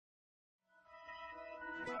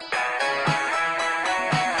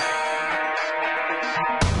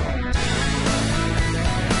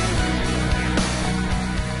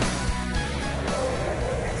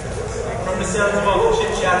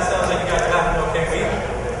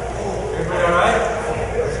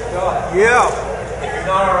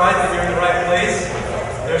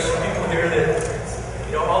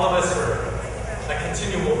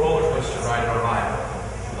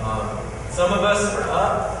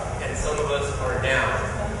and some of us are down.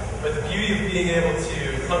 But the beauty of being able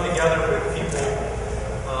to come together with people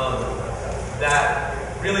that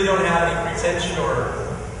really don't have any pretension or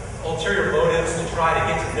ulterior motives to try to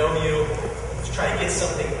get to know you, to try to get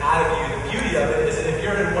something out of you. The beauty of it is that if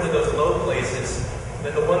you're in one of those low places,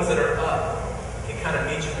 then the ones that are up can kind of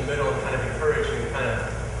meet you in the middle and kind of encourage you, kind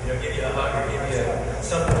of give you a hug or give you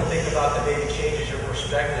something to think about that maybe changes your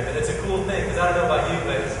perspective. And it's a cool thing, because I don't know about you,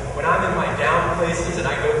 but when I'm in my down places, and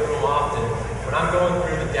I go through them often, when I'm going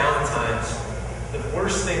through the down times, the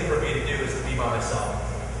worst thing for me to do is to be by myself.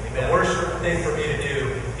 The worst thing for me to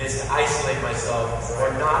do is to isolate myself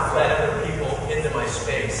or not let other people into my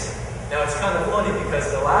space. Now, it's kind of funny,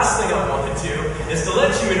 because the last thing I want to do is to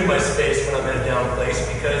let you into my space when I'm in a down place,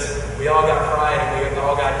 because we all got pride and we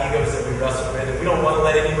all got egos that we wrestle with, and we don't want to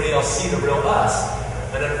let anybody else see the real us.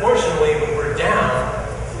 And unfortunately, when we're down,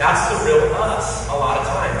 that's the real us a lot of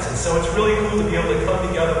times. And so it's really cool to be able to come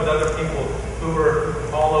together with other people who are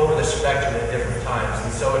all over the spectrum at different times.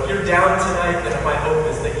 And so if you're down tonight, then my hope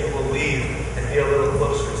is that you will leave and be a little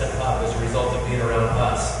closer to up as a result of being around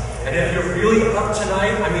us. And if you're really up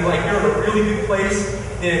tonight, I mean, like you're in a really good place,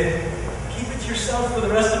 then keep it to yourself for the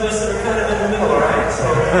rest of us that are kind of in the middle, all right? So,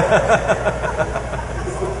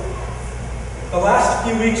 the last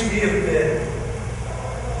few weeks we have been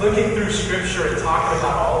looking through Scripture and talking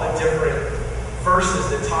about all the different verses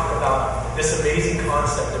that talk about this amazing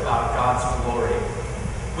concept about God's glory.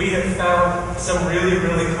 We have found some really,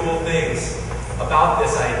 really cool things about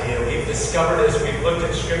this idea. We've discovered as we've looked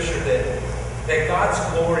at Scripture that God's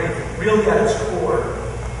glory, really at its core,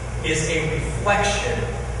 is a reflection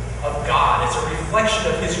of God. It's a reflection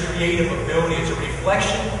of His creative ability. It's a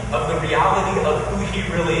reflection of the reality of who He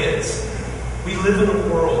really is. We live in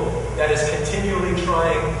a world that is continually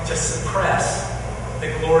trying to suppress the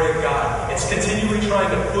glory of God. It's continually trying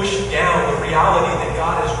to push down the reality that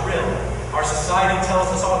God is real. Our society tells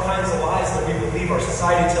us all kinds of lies that we believe. Our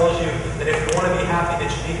society tells you that if you want to be happy, that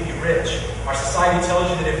you need to be rich. Our society tells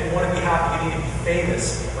you that if you want to be happy, you need to be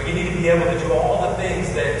famous, or you need to be able to do all the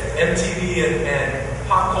things that MTV and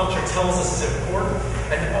pop culture tells us is important.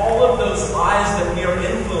 And all of those lies that we are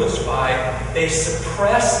influenced by, they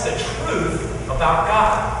suppress the truth about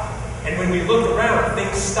God. And when we look around,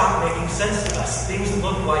 things stop making sense to us. Things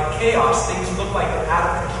look like chaos. Things look like they're out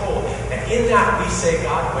of control. And in that, we say,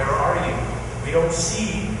 God, where are you? We don't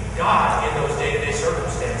see God in those day-to-day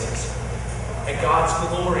circumstances. And God's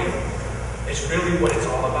glory is really what it's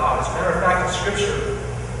all about. As a matter of fact, in Scripture,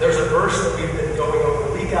 there's a verse that we've been going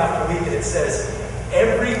over week after week, and it says,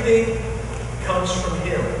 everything comes from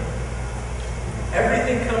Him.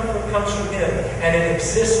 Everything comes from Him, and it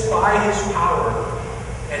exists by His power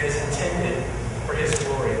and is intended for His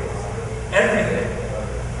glory. Everything.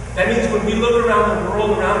 That means when we look around the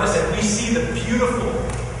world around us and we see the beautiful,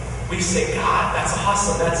 we say, God, that's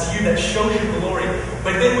awesome. That's you. That shows your glory.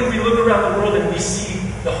 But then when we look around the world and we see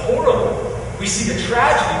the horrible, we see the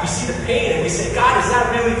tragedy, we see the pain, and we say, God, is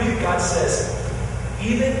that really you? God says,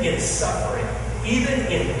 even in suffering, even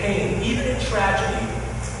in pain, even in tragedy,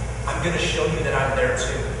 I'm going to show you that I'm there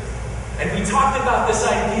too. And we talked about this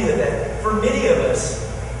idea that for many of us,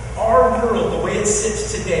 our world, the way it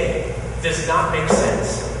sits today, does not make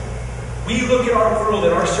sense. We look at our world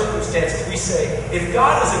and our circumstances, we say, if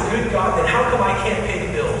God is a good God, then how come I can't pay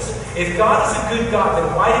the bills? If God is a good God,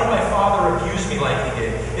 then why did my father abuse me like he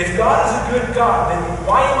did? If God is a good God, then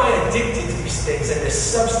why am I addicted to these things and this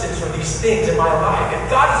substance or these things in my life?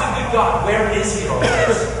 If God is a good God, where is He in all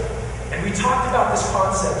this? And we talked about this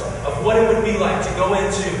concept of what it would be like to go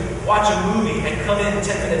in to watch a movie and come in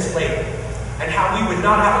 10 minutes late, and how we would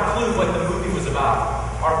not have a clue what the movie was about.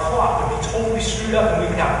 Our plot would be totally screwed up, and we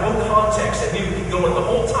would have no context, and we would be going the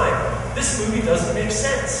whole time, this movie doesn't make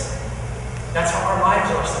sense. That's how our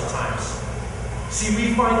lives are sometimes. See,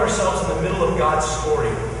 we find ourselves in the middle of God's story,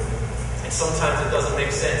 and sometimes it doesn't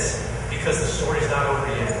make sense because the story's not over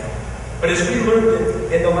yet. But as we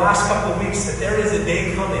learned in the last couple of weeks, that there is a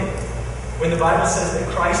day coming when the Bible says that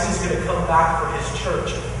Christ is going to come back for His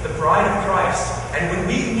church, the bride of Christ. And when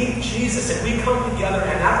we meet Jesus and we come together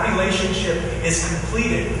and that relationship is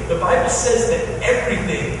completed, the Bible says that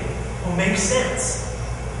everything will make sense.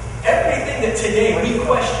 Everything that today we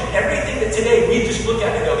question, everything that today we just look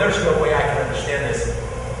at and go, there's no way I can understand this.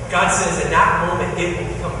 God says in that moment it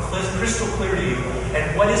will become crystal clear to you,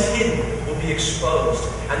 and what is hidden will be exposed.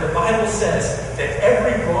 And the Bible says that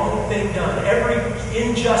every wrong thing done, every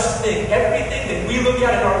unjust thing, everything that we look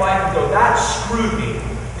at in our life and go, that screwed me,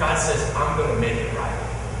 God says, I'm going to make it right.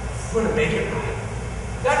 I'm going to make it right.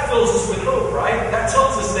 That fills us with hope, right? That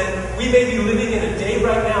tells us that we may be living in a day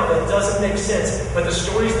right now that doesn't make sense, but the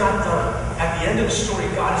story's not done. At the end of the story,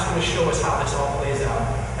 God is going to show us how this all plays out.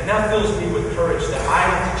 And that fills me with courage that I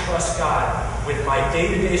have to trust God with my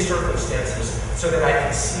day-to-day circumstances so that I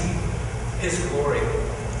can see His glory.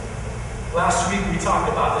 Last week we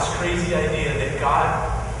talked about this crazy idea that God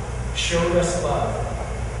showed us love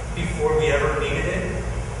before we ever needed it,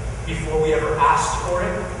 before we ever asked for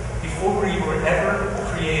it, before we were ever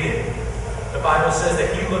created. The Bible says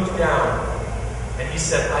that He looked down and He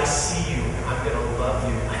said, I see you, and I'm going to love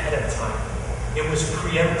you ahead of time. It was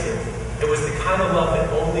preemptive. It was the kind of love that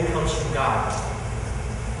only comes from God.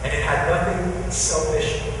 And it had nothing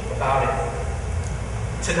selfish about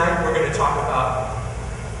it. Tonight we're going to talk about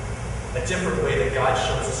a different way that God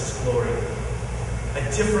shows us His glory. A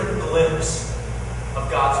different glimpse of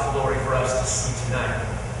God's glory for us to see tonight.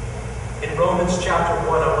 In Romans chapter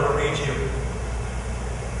 1, I want to read you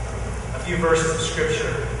a few verses of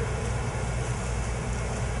Scripture.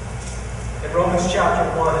 In Romans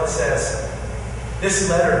chapter 1, it says, this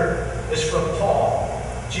letter is from Paul,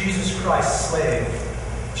 Jesus Christ's slave,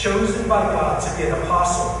 chosen by God to be an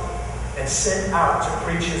apostle and sent out to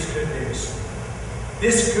preach His good news.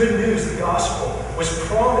 This good news, the gospel, was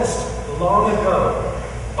promised long ago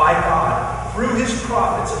by God through His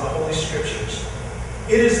prophets in the Holy Scriptures.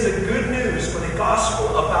 It is the good news for the gospel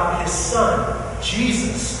about His Son,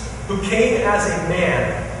 Jesus, who came as a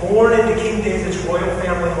man, born into King David's royal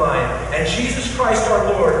family line. And Jesus Christ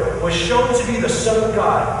our Lord was shown to be the Son of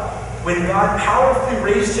God when God powerfully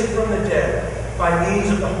raised Him from the dead by means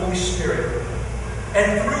of the Holy Spirit.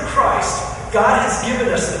 And through Christ, God has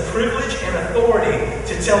given us the privilege and authority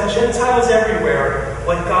to tell Gentiles everywhere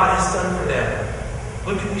what God has done for them.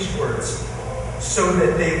 Look at these words. So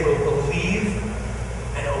that they will believe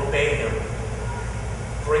and obey Him,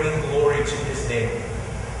 bringing glory to His name.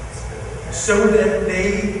 So that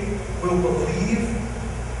they will believe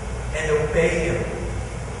and obey Him,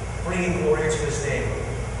 bringing glory to His name.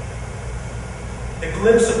 The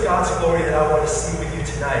glimpse of God's glory that I want to see with you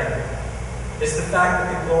tonight is the fact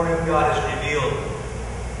that the glory of God is revealed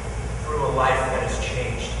through a life that is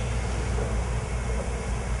changed.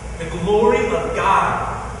 The glory of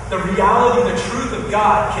God, the reality, the truth of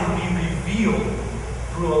God can be revealed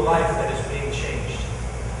through a life that is being changed.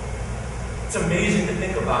 It's amazing to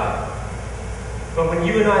think about it. But when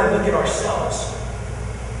you and I look at ourselves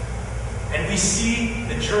and we see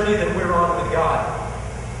the journey that we're on with God,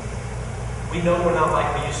 we know we're not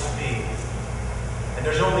like we used to be. And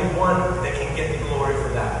there's only one that can get the glory for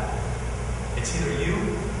that. It's either you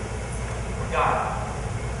or God.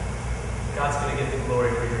 God's going to get the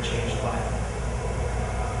glory for your changed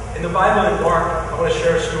life. In the Bible in Mark, I want to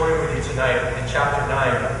share a story with you tonight in chapter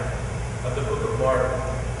 9 of the book of Mark.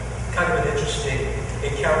 Kind of an interesting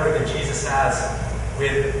encounter that Jesus has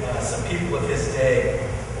with some people of His day.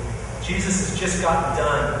 Jesus has just gotten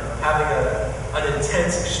done having an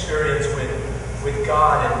intense experience with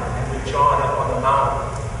God and with John up on the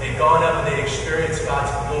mountain. They'd gone up and they'd experienced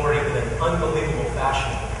God's glory in an unbelievable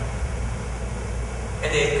fashion.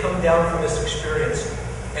 And they had come down from this experience.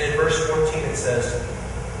 And in verse 14 it says,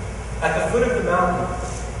 at the foot of the mountain,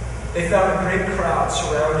 they found a great crowd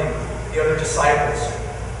surrounding the other disciples,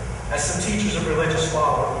 as some teachers of religious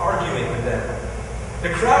law were arguing with them. The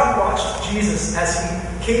crowd watched Jesus as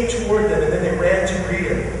He came toward them, and then they ran to greet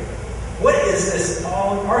Him. What is this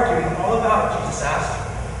arguing all about? Jesus asked.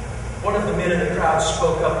 One of the men in the crowd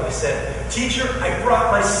spoke up and he said, Teacher, I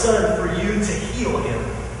brought my son for you to heal him.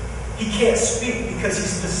 He can't speak because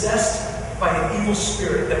he's possessed by an evil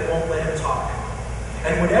spirit that won't let him talk.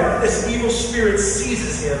 And whenever this evil spirit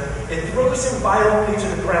seizes him, it throws him violently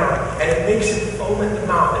to the ground, and it makes him foam at the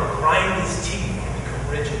mouth and grind his teeth and become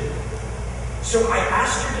rigid. So I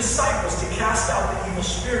asked your disciples to cast out the evil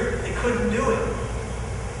spirit, but they couldn't do it.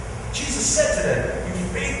 Jesus said to them, You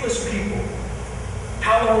faithless people,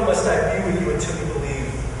 how long must I be with you until you believe?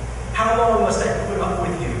 How long must I put up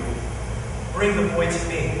with you? Bring the boy to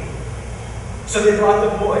me. So they brought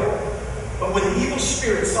the boy. But when the evil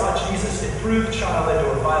spirit saw Jesus, it threw the child into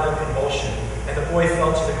a violent convulsion, and the boy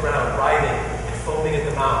fell to the ground, writhing and foaming at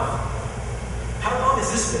the mouth. How long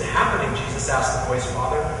has this been happening? Jesus asked the boy's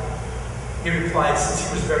father. He replied, Since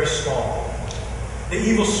he was very small. The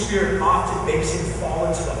evil spirit often makes him fall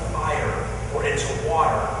into the fire or into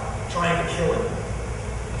water, trying to kill him.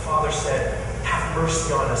 The father said, Have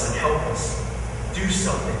mercy on us and help us. Do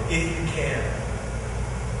something if you can.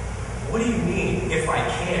 What do you mean, if I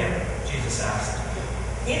can? Jesus asked.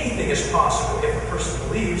 Anything is possible if a person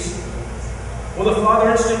believes. Well, the father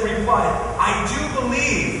instantly replied, I do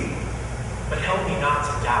believe, but help me not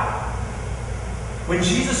to doubt. When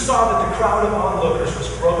Jesus saw that the crowd of onlookers was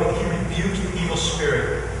growing, he rebuked the evil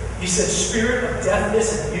spirit. He said, "Spirit of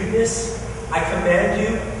deafness and muteness, I command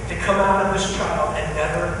you to come out of this child and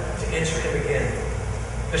never to enter him again."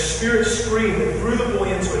 The spirit screamed and threw the boy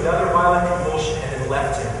into another violent convulsion and then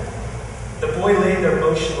left him. The boy lay there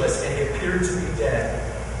motionless, and he appeared to be dead.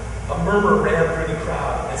 A murmur ran through the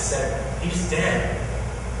crowd and said, "He's dead."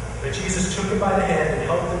 But Jesus took him by the hand and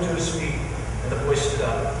helped him to his feet, and the boy stood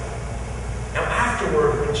up. Now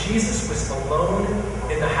afterward, when Jesus was alone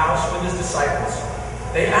in the house with his disciples,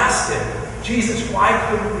 they asked him, "Jesus, why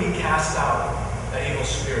couldn't we cast out that evil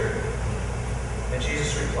spirit?" And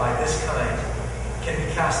Jesus replied, "This kind can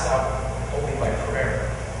be cast out only by prayer."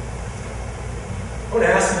 I want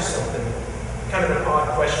to ask you something, kind of an odd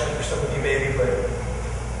question for some of you maybe, but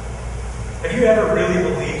have you ever really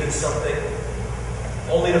believed in something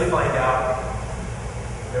only to find out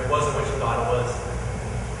that it wasn't what you thought it was?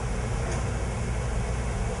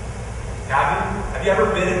 Have you ever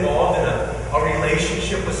been involved in a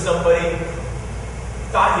relationship with somebody,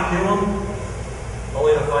 thought you knew them,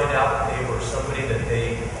 only to find out that they were somebody that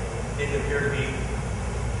they didn't appear to be?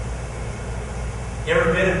 You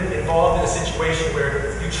ever been involved in a situation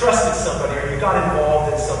where you trusted somebody or you got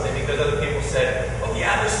involved in something because other people said, "Oh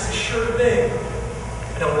yeah, this is a sure thing"?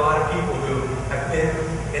 I know a lot of people who have been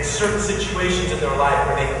in certain situations in their life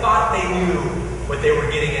where they thought they knew what they were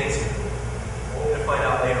getting into, only to find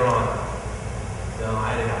out later on, no,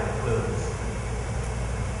 I didn't have a clue.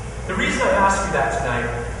 The reason I ask you that tonight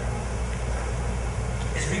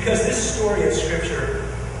is because this story in Scripture,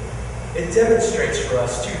 it demonstrates for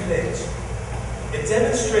us two things. It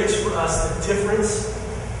demonstrates for us the difference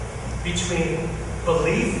between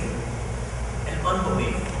belief and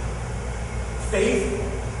unbelief, faith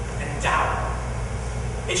and doubt.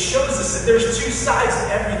 It shows us that there's two sides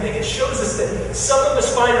to everything. It shows us that some of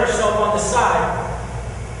us find ourselves on the side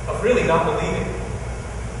of really not believing,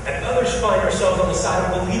 and others find ourselves on the side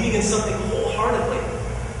of believing in something wholeheartedly.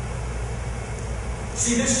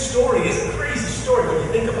 See, this story is a crazy story when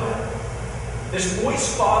you think about it. This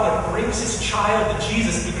boy's father brings his child to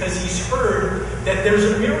Jesus because he's heard that there's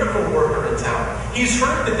a miracle worker in town. He's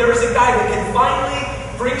heard that there's a guy that can finally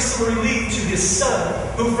bring some relief to his son,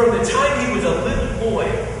 who from the time he was a little boy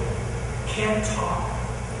can't talk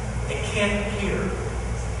and can't hear.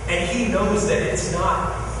 And he knows that it's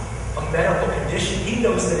not a medical condition. He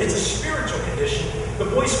knows that it's a spiritual condition. The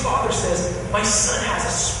boy's father says, "My son has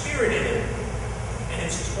a spirit in him, and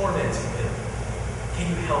it's tormenting him. Can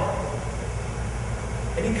you help him?"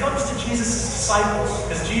 And he comes to Jesus' disciples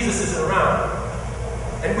because Jesus isn't around.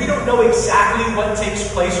 And we don't know exactly what takes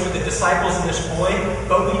place with the disciples and this boy,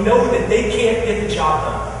 but we know that they can't get the job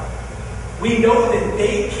done. We know that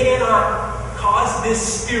they cannot cause this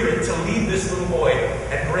spirit to leave this little boy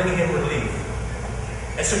and bring him relief.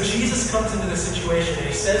 And so Jesus comes into the situation and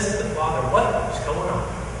he says to the father, "What is going on?"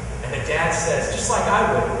 And the dad says, just like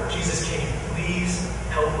I would, "Jesus, can you please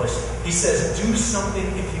help us?" He says, "Do something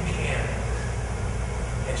if you can."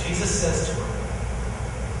 And Jesus says to him,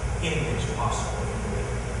 "Anything's possible."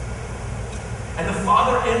 And the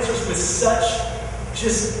father answers with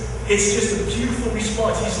it's just a beautiful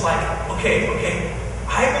response. He's like, okay,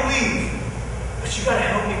 I believe, but you got to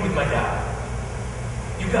help me with my doubt.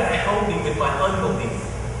 You got to help me with my unbelief.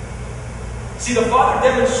 See, the father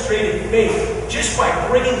demonstrated faith just by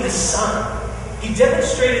bringing his son. He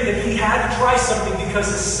demonstrated that he had to try something because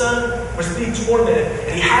his son was being tormented,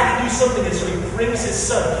 and he had to do something, and so he brings his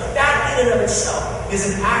son. That in and of itself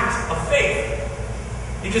is an act of faith.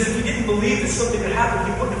 Because if he didn't believe that something would happen,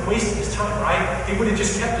 he wouldn't have wasted his time, right? He would have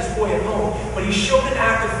just kept his boy at home. But he showed an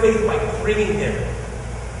act of faith by bringing him.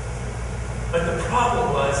 But the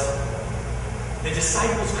problem was, the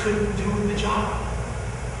disciples couldn't do the job.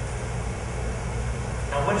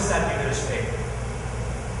 Now, what does that do to his faith?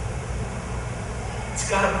 It's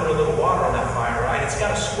got to put a little water on that fire, right? It's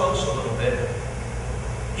got to squelch a little bit.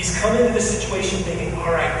 He's come into the situation thinking,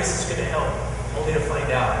 all right, this is going to help, only to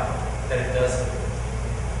find out that it doesn't.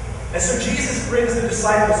 And so Jesus brings the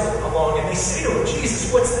disciples along and they say to him, "Jesus,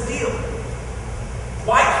 what's the deal?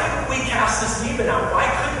 Why couldn't we cast this demon out? Why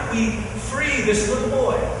couldn't we free this little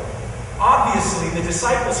boy?" Obviously, the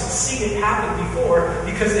disciples had seen it happen before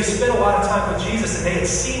because they spent a lot of time with Jesus and they had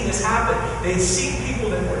seen this happen. They had seen people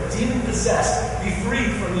that were demon-possessed be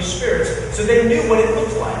freed from these spirits. So they knew what it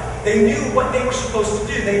looked like. They knew what they were supposed to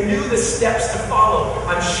do. They knew the steps to follow.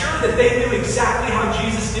 I'm sure that they knew exactly how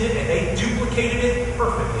Jesus did it and they duplicated it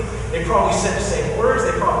perfectly. They probably said the same words.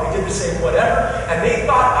 They probably did the same whatever. And they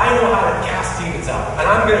thought, "I know how to cast demons out. And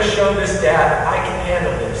I'm going to show this dad I can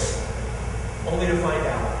handle this." Only to find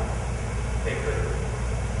out they couldn't.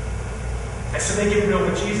 And And so they get real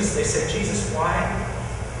with Jesus. They say, Jesus, why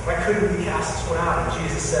couldn't we cast this one out? And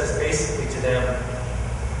Jesus says basically to them,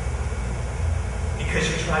 because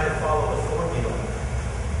you tried to follow the formula.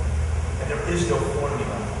 And there is no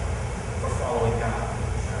formula for following God.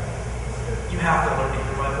 You have to learn to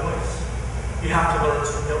hear my voice. You have to learn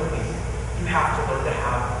to know me. You have to learn to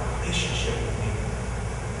have a relationship with me.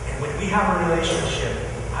 And when we have a relationship,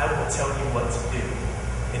 I will tell you what to do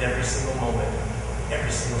in every single moment,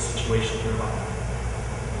 every single situation in your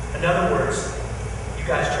life. In other words, you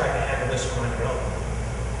guys tried to handle this one on your own.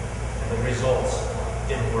 And the results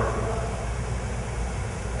didn't work.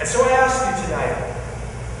 And so I ask you tonight,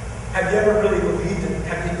 have you ever really believed in,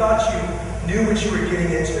 have you thought you knew what you were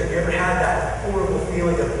getting into? Have you ever had that horrible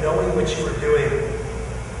feeling of knowing what you were doing,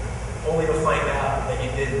 only to find out that you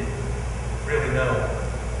didn't really know?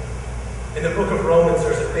 In the book of Romans,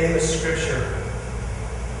 there's a famous scripture.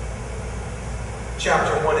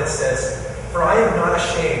 Chapter 1, it says, "For I am not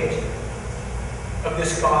ashamed of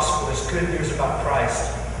this gospel, this good news about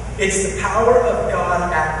Christ. It's the power of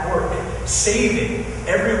God at work, saving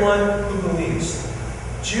everyone who believes.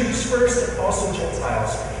 Jews first and also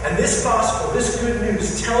Gentiles. And this gospel, this good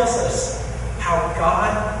news, tells us how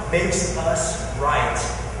God makes us right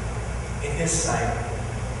in His sight.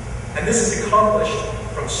 And this is accomplished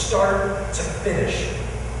from start to finish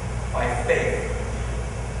by faith.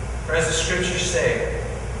 For as the scriptures say,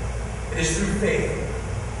 it is through faith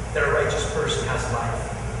that a righteous person has life."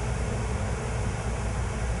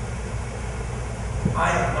 I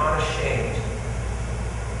am not ashamed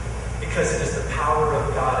because it is the power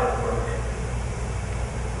of God at work.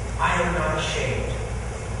 I am not ashamed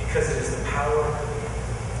because it is the power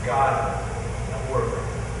of God at work.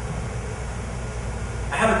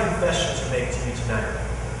 I have a confession to make to you tonight.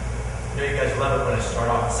 I know you guys love it when I start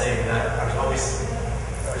off saying that.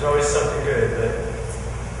 There's always something good, but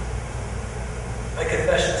my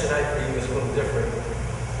confession tonight for you is a little different.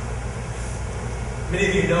 Many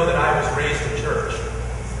of you know that I was raised in church.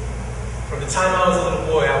 From the time I was a little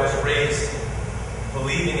boy, I was raised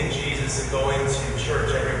believing in Jesus and going to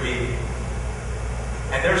church every week.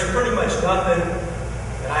 And there's pretty much nothing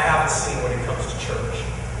that I haven't seen when it comes to church.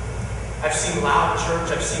 I've seen loud church,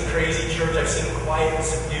 I've seen crazy church, I've seen quiet and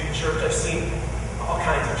subdued church, I've seen all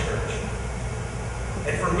kinds of church.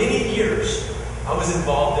 And for many years, I was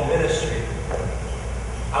involved in ministry.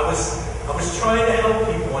 I was trying to help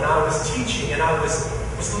people, and I was teaching, and I was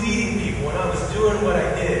leading people, and I was doing what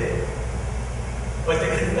I did. But the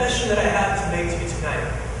confession that I have to make to you tonight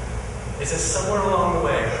is that somewhere along the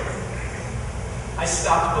way, I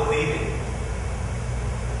stopped believing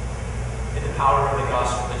in the power of the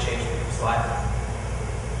gospel to change people's lives.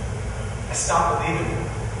 I stopped believing it.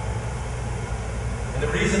 And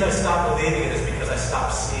the reason I stopped believing it is because I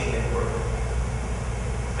stopped seeing it work.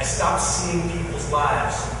 I stopped seeing people's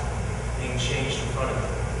lives being changed in front of me.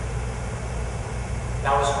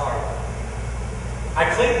 That was hard. I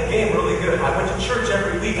played the game really good. I went to church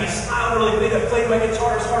every week. I smiled really big. I played my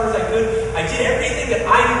guitar as hard as I could. I did everything that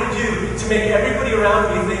I needed to do to make everybody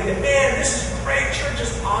around me think that, man, this is great. Church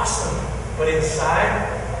is awesome. But inside,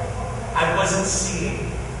 I wasn't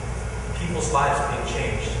seeing people's lives being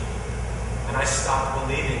changed. And I stopped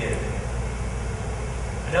believing it.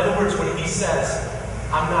 In other words, when he says,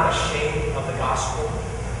 I'm not ashamed of the gospel,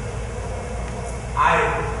 I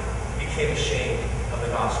became ashamed of the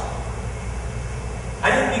gospel. I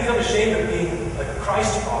didn't become ashamed of being a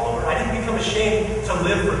Christ follower. I didn't become ashamed to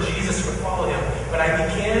live for Jesus or follow Him. But I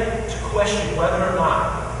began to question whether or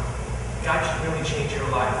not God can really change your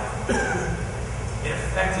life. It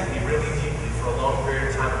affected me really deeply for a long period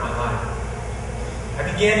of time in my life.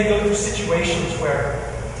 I began to go through situations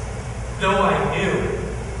where, though I knew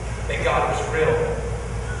that God was real,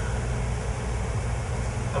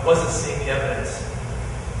 I wasn't seeing the evidence.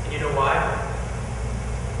 And you know why?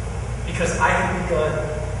 Because I had begun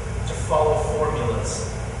to follow formulas.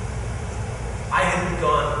 I had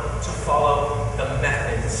begun to follow the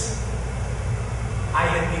methods. I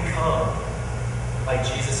had become like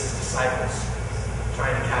Jesus' disciples,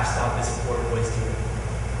 trying to cast out this poor boy's demon.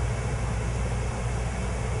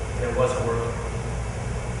 And it wasn't working.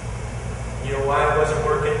 You know why it wasn't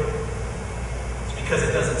working? It's because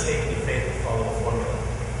it doesn't take any faith to follow a formula.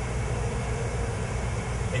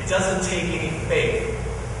 It doesn't take any faith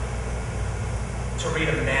to read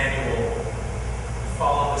a manual,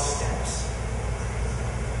 follow the steps.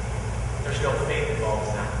 There's no faith involved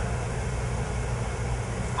in that.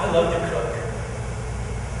 I love to cook.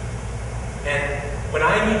 And when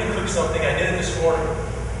I need to cook something, I did it this morning.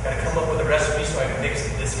 Got to come up with a recipe so I can mix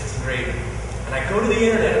the biscuits and gravy. And I go to the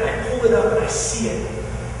internet and I pull it up and I see it.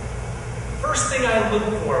 first thing I look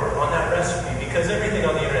for on that recipe, because everything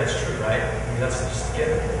on the internet is true, right? I mean, that's just a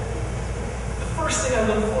given. The first thing I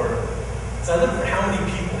look for is I look for how many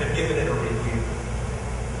people have given it a review.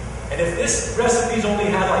 And if this recipe's only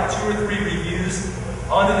had like 2 or 3 reviews,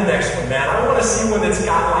 on to the next one, man. I want to see one that's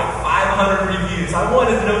got like 500 reviews. I want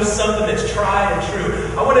to know something that's tried and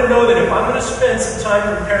true. I want to know that if I'm going to spend some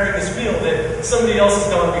time preparing this meal, that somebody else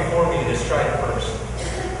has gone before me and has tried it first.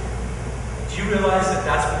 Do you realize that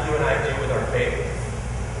that's what you and I do with our faith?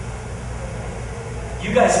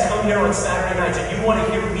 You guys come here on Saturday nights and you want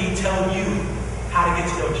to hear me tell you how to get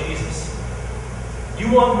to know Jesus.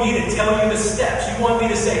 You want me to tell you the steps. You want me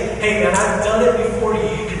to say, hey man, I've done it before you.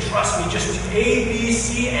 You can trust me. Just do A, B,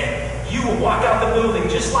 C, and you will walk out the building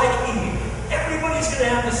just like Eve. Everybody's going to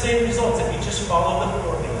have the same results if you just follow the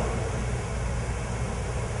formula.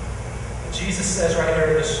 And Jesus says right here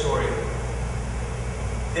in this story,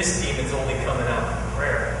 this demon's only coming out through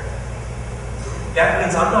prayer. That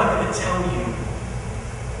means I'm not going to tell you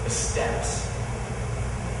the steps.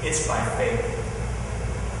 It's by faith.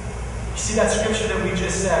 You see that scripture that we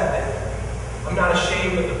just said, that I'm not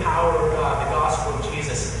ashamed of the power of God, the gospel of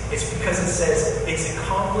Jesus. It's because it says it's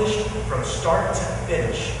accomplished from start to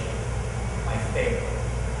finish by faith.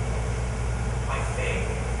 By faith.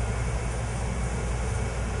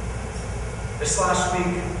 This last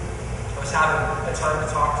week, I was having a time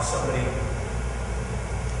to talk to somebody.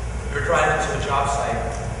 We were driving to a job site.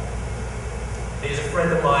 He's a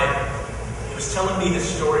friend of mine. He was telling me the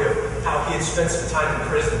story of how he had spent some time in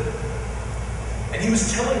prison. And he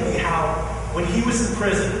was telling me how, when he was in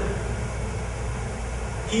prison,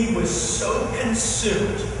 he was so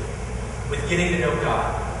consumed with getting to know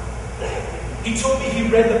God. He told me he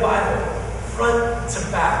read the Bible front to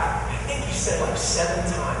back. I think he said like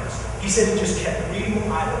 7 times. He said he just kept reading the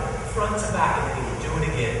Bible front to back and then he would do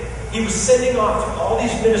it again. He was sending off to all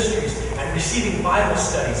these ministries and receiving Bible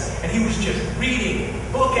studies. And he was just reading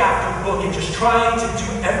book after book and just trying to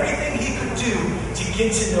do everything he could do to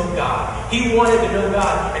get to know God. He wanted to know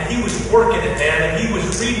God, and he was working it, man. And he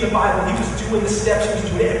was reading the Bible. He was doing the steps. He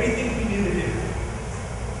was doing everything he knew to do.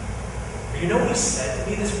 But you know what he said to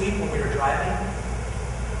me this week when we were driving?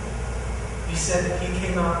 He said that he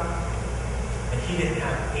came out and he didn't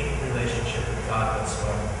have any relationship with God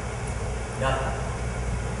whatsoever. Nothing.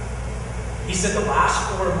 He said the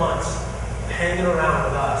last 4 months of hanging around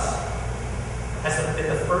with us has been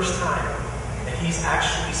the first time that he's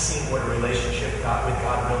actually seen what a relationship with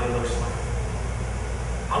God really looks like.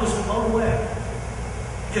 I was blown away.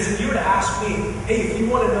 Because if you were to ask me, hey, if you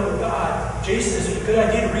want to know God, Jason, is it a good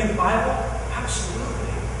idea to read the Bible?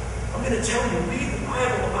 Absolutely. I'm going to tell you, read the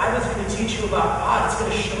Bible. The Bible's going to teach you about God. It's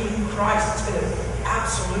going to show you Christ. It's going to,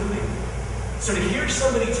 absolutely. So to hear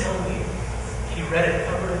somebody tell me he read it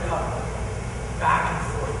cover to cover, back and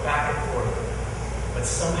forth, but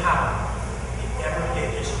somehow it never hit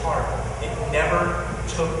his heart. It never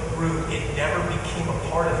took root. It never became a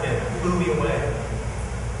part of him. It blew me away.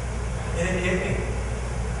 And it hit me.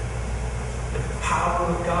 The power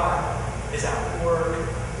of God is at work,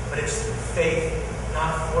 but it's through faith,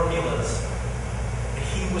 not formulas. And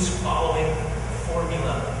he was following the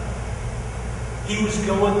formula. He was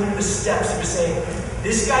going through the steps. He was saying,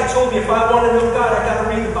 this guy told me if I want to know God, I got to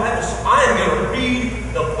read the Bible. So I am going to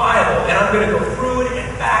read the Bible. And I'm going to go through it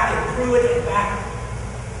and back and through it and back.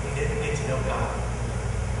 He didn't get to know God.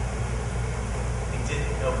 He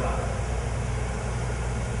didn't know God.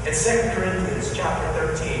 In 2 Corinthians chapter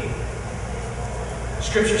 13,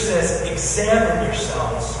 Scripture says, examine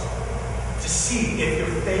yourselves to see if your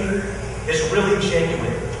faith is really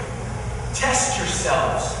genuine. Test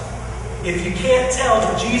yourselves. If you can't tell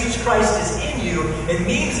that Jesus Christ is in you, it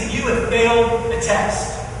means that you have failed the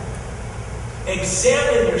test.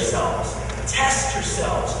 Examine yourselves. Test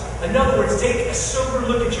yourselves. In other words, take a sober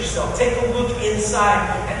look at yourself. Take a look inside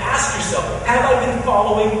and ask yourself, have I been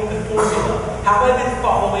following the formula? Have I been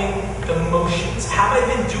following the motions? Have I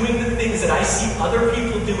been doing the things that I see other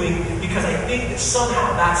people doing because I think that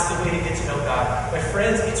somehow that's the way to get to know God? My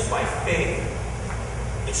friends, it's by faith.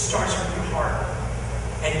 It starts with your heart.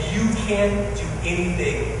 And you can't do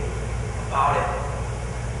anything about it.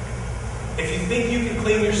 If you think you can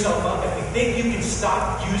clean yourself up, if you think you can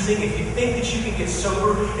stop using, if you think that you can get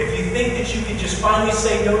sober, if you think that you can just finally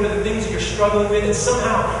say no to the things that you're struggling with, and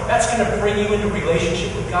somehow that's going to bring you into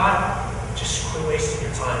relationship with God, just quit wasting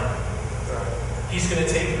your time. He's going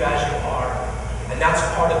to take you as you are. And that's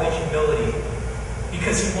part of the humility.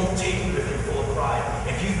 Because he won't take you if you're full of pride.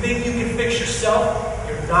 If you think you can fix yourself,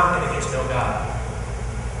 you're not going to get to know God.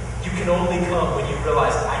 You can only come when you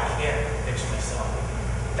realize, I can't fix myself.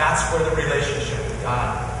 That's where the relationship with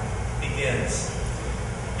God begins.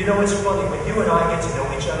 You know, it's funny, when you and I get to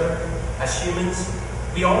know each other as humans,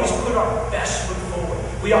 we always put our best foot forward.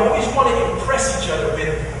 We always want to impress each other with,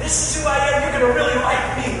 this is who I am, you're going to really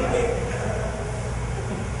like me, right?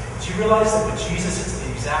 Do you realize that with Jesus, it's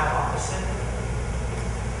the exact opposite?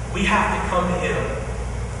 We have to come to him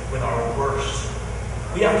with our worst.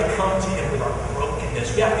 We have to come to him with our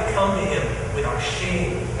brokenness. We have to come to him with our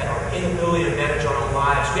shame and our inability to manage our own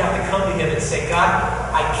lives. We have to come to him and say,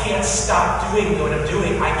 God, I can't stop doing what I'm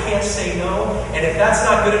doing. I can't say no. And if that's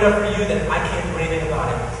not good enough for you, then I can't do anything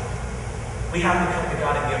about it. We have to come to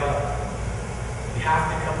God and give up. We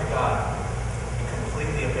have to come to God and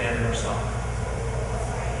completely abandon ourselves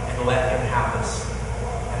and let him have us.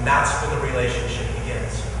 And that's where the relationship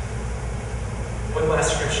begins. One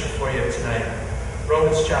last scripture for you tonight.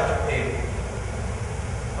 Romans chapter 8.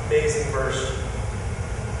 Amazing verse.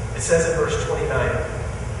 It says in verse 29,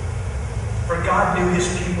 for God knew his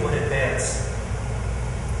people in advance,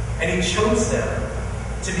 and he chose them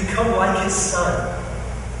to become like his Son,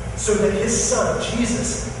 so that his Son,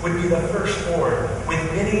 Jesus, would be the firstborn with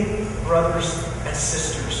many brothers and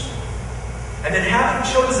sisters. And then having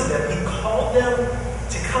chosen them, he called them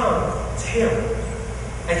to come to him,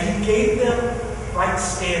 and he gave them right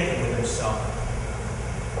standing with himself,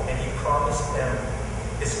 and he promised them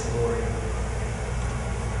his glory.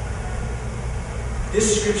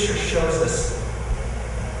 This scripture shows us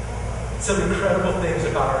some incredible things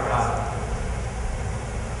about our God.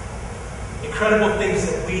 Incredible things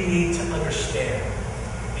that we need to understand.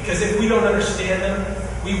 Because if we don't understand them,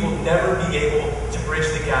 we will never be able to bridge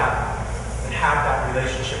the gap and have that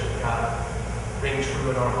relationship with God ring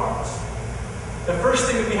true in our hearts. The first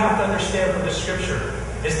thing that we have to understand from this scripture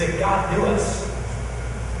is that God knew us.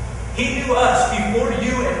 He knew us before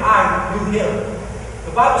you and I knew him.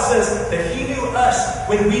 The Bible says that he knew us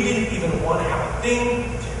when we didn't even want to have a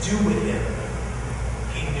thing to do with him.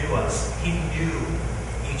 He knew us. He knew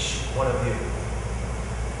each one of you.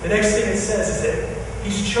 The next thing it says is that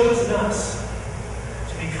he's chosen us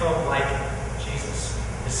to become like Jesus,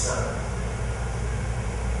 his Son.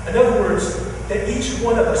 In other words, that each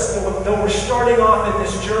one of us, though we're starting off in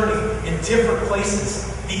this journey in different places,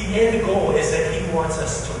 the end goal is that he wants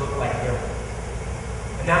us to look like him.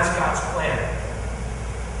 And that's God's plan.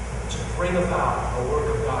 To bring about a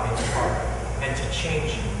work of God in your heart and to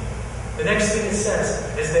change you. The next thing it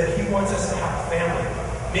says is that he wants us to have a family,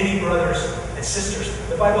 many brothers and sisters.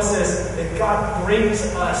 The Bible says that God brings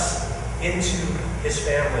us into his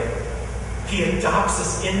family. He adopts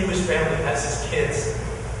us into his family as his kids.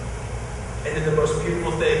 And then the most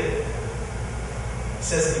beautiful thing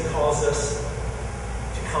says that he calls us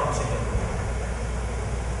to come to him.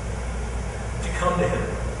 To come to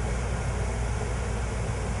him.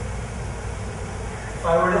 If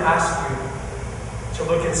I were to ask you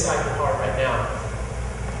to look inside your heart right now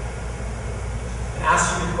and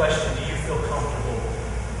ask you the question, do you feel comfortable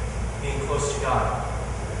being close to God?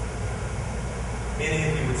 Many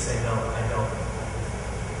of you would say, no, I don't.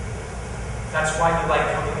 That's why you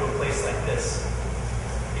like coming to a place like this.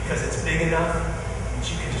 Because it's big enough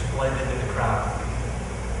that you can just blend into the crowd.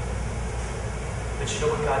 But you know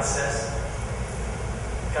what God says?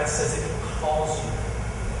 God says that he calls you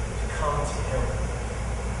to come to him.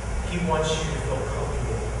 He wants you to feel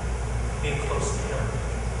comfortable being close to him.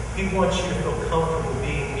 He wants you to feel comfortable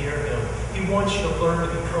being near him. He wants you to learn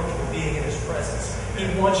to be comfortable being in his presence. He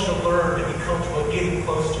wants you to learn to be comfortable getting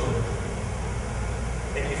close to him.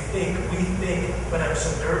 And we think, but I'm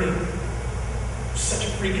so dirty. I'm such a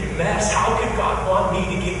freaking mess. How could God want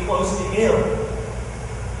me to get close to him?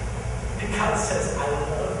 And God says, I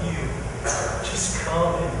love you. Just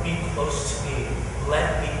come and be close to me.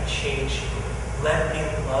 Let me change you. Let me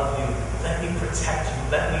love you. Let me protect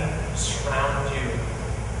you. Let me surround you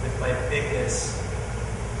with my bigness.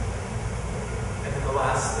 And then the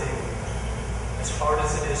last thing, as hard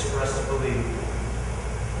as it is for us to believe,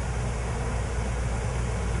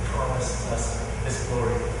 he promises us his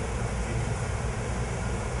glory.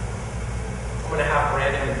 I'm going to have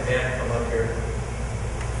Brandon and Dan come up here.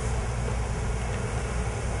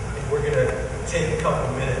 And we're going to take a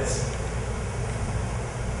couple minutes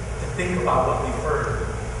to think about what we've heard,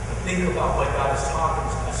 to think about what God is talking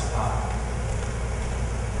to us about.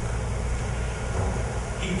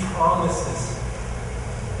 He promises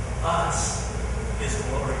us his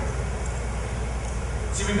glory.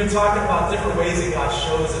 See, we've been talking about different ways that God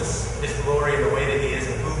shows us his glory and the way that he is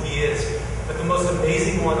and who he is. But the most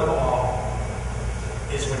amazing one of all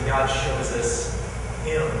is when God shows us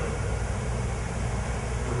him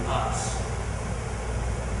through us.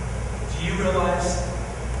 Do you realize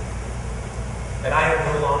that I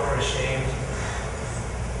am no longer ashamed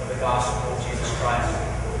of the gospel of Jesus Christ?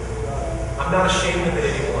 I'm not ashamed of it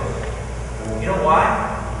anymore. You know why?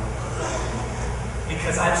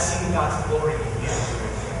 Because I've seen God's glory in you.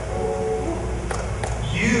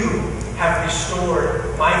 You have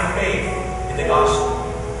restored my faith in the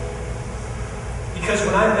gospel. Because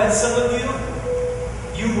when I met some of you,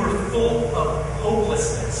 you were full of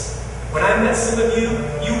hopelessness. When I met some of you,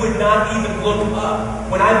 you would not even look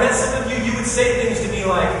up. When I met some of you, you would say things to me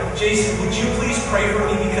like, Jason, would you please pray for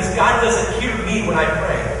me? Because God doesn't hear me when I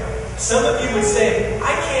pray. Some of you would say, I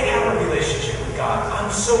can't have a relationship with God. I'm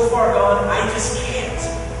so far gone, I just can't.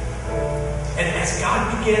 And as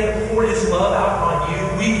God began to pour His love out on you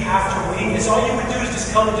week after week, it's all you would do is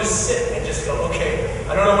just come and just sit and just go, okay,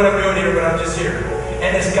 I don't know what I'm doing here, but I'm just here.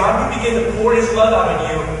 And as God would begin to pour His love out on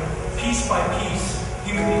you, piece by piece,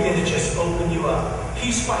 He would begin to just open you up.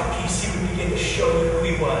 Piece by piece, He would begin to show you who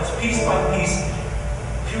He was. Piece by piece,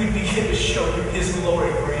 He would begin to show you His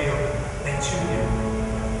glory for you and to you.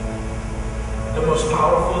 The most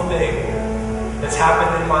powerful thing that's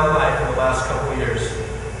happened in my life in the last couple of years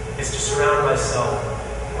is to surround myself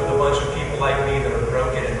with a bunch of people like me that are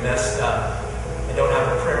broken and messed up and don't have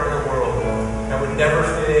a prayer in the world and would never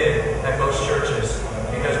fit in at most churches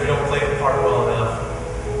because we don't play the part well enough.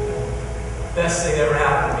 Best thing that ever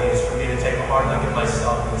happened to me is for me to take a hard look at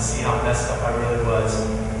myself and to see how messed up I really was,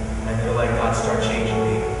 and then to let God start changing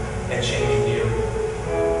me and changing you.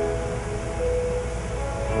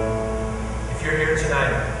 If you're here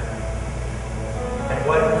tonight and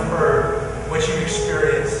what you've heard, what you've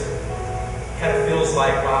experienced, kind of feels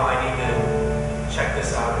like, wow, I need to check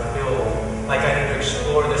this out. I feel like I need to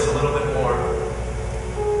explore this a little bit more.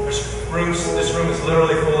 This room is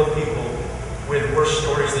literally full of people with worse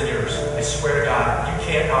stories than yours. I swear to God, you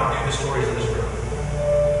can't outdo the stories in this room.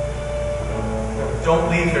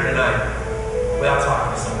 Don't leave here tonight without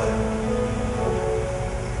talking to somebody.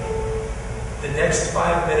 The next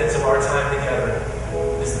 5 minutes of our time together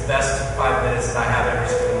is the best 5 minutes that I have every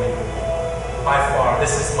single week. By far,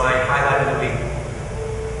 this is my highlight of the week.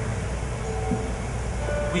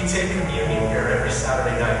 We take communion here every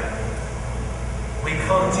Saturday night. We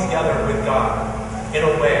come together with God in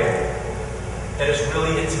a way that is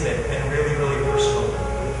really intimate and really, really personal.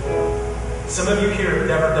 Some of you here have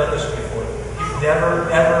never done this before. You've never,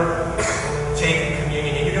 ever taken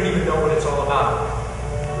communion, and you don't even know what it's all about.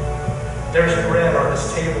 There's bread on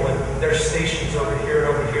this table, and there's stations over here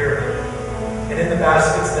and over here. And in the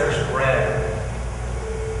baskets, there's bread.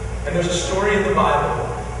 And there's a story in the Bible.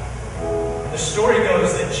 And the story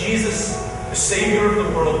goes that Jesus, the Savior of the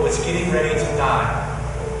world, was getting ready to die.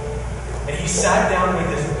 And He sat down with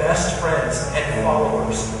His best friends and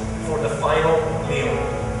followers for the final meal,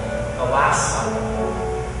 the Last Supper.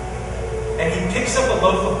 And He picks up a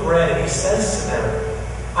loaf of bread and He says to them,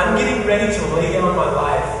 I'm getting ready to lay down my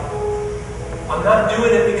life. I'm not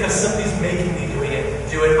doing it because somebody's making me do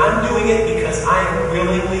it. I'm doing it because I am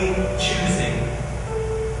willingly choosing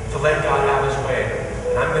to let God have His way.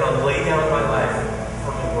 And I'm going to lay down my life